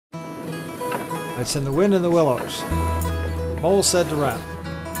It's in the wind in the willows. Mole said to Rat,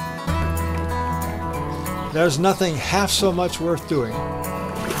 "There's nothing half so much worth doing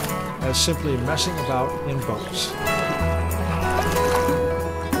as simply messing about in boats."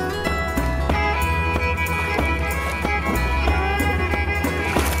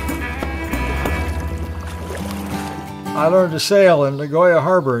 I learned to sail in Nagoya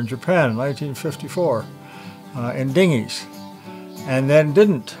Harbor in Japan in 1954 in dinghies, and then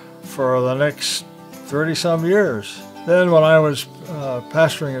didn't for the next 30-some years. Then when I was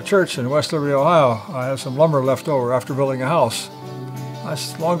pastoring a church in West Liberty, Ohio, I had some lumber left over after building a house.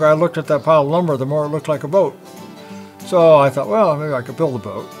 The longer I looked at that pile of lumber, the more it looked like a boat. So I thought, well, maybe I could build a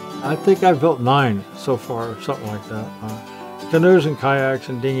boat. I think I've built 9 so far, something like that. Canoes and kayaks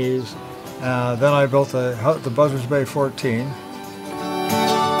and dinghies. Then I built the Buzzards Bay 14.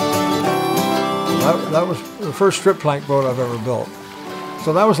 That was the first strip plank boat I've ever built.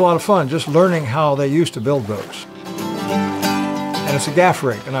 So that was a lot of fun, just learning how they used to build boats. And it's a gaff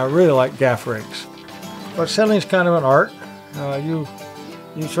rig, and I really like gaff rigs. But sailing is kind of an art. You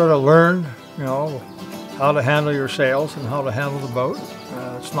sort of learn, how to handle your sails and how to handle the boat.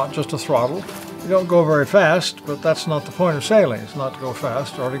 It's not just a throttle. You don't go very fast, but that's not the point of sailing. It's not to go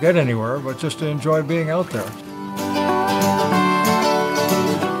fast or to get anywhere, but just to enjoy being out there.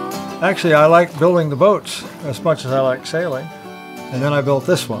 Actually, I like building the boats as much as I like sailing. And then I built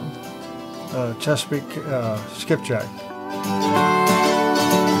this one, Chesapeake skipjack.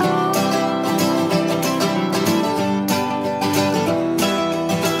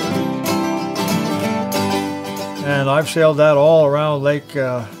 And I've sailed that all around Lake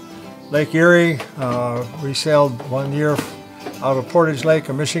Erie. We sailed one year out of Portage Lake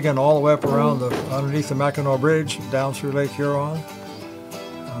in Michigan all the way up around underneath the Mackinac Bridge, down through Lake Huron.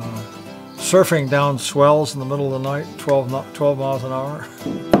 Surfing down swells in the middle of the night, 12 miles an hour.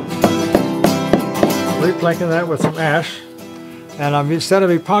 Replanking that with some ash. And instead of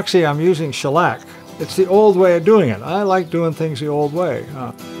epoxy, I'm using shellac. It's the old way of doing it. I like doing things the old way.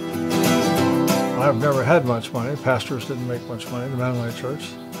 I've never had much money. Pastors didn't make much money, the Mennonite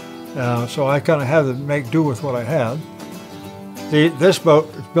church. So I kind of had to make do with what I had. This boat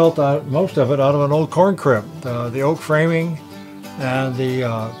is built out, most of it, out of an old corn crib. The oak framing and the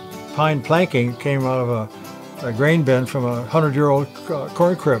pine planking came out of a grain bin from a 100-year-old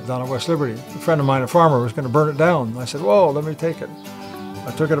corn crib down at West Liberty. A friend of mine, a farmer, was going to burn it down. I said, "Whoa, let me take it."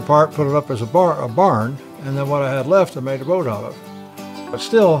 I took it apart, put it up as a barn, and then what I had left, I made a boat out of. But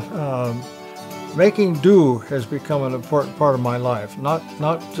still, making do has become an important part of my life. Not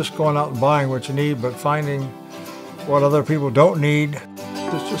just going out and buying what you need, but finding what other people don't need.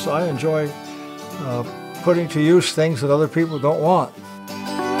 It's just I enjoy putting to use things that other people don't want.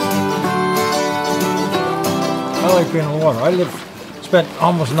 I like being on the water. I spent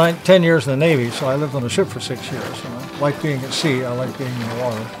almost 10 years in the Navy, so I lived on a ship for 6 years. And I like being at sea. I like being in the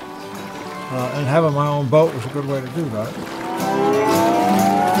water. And having my own boat was a good way to do that.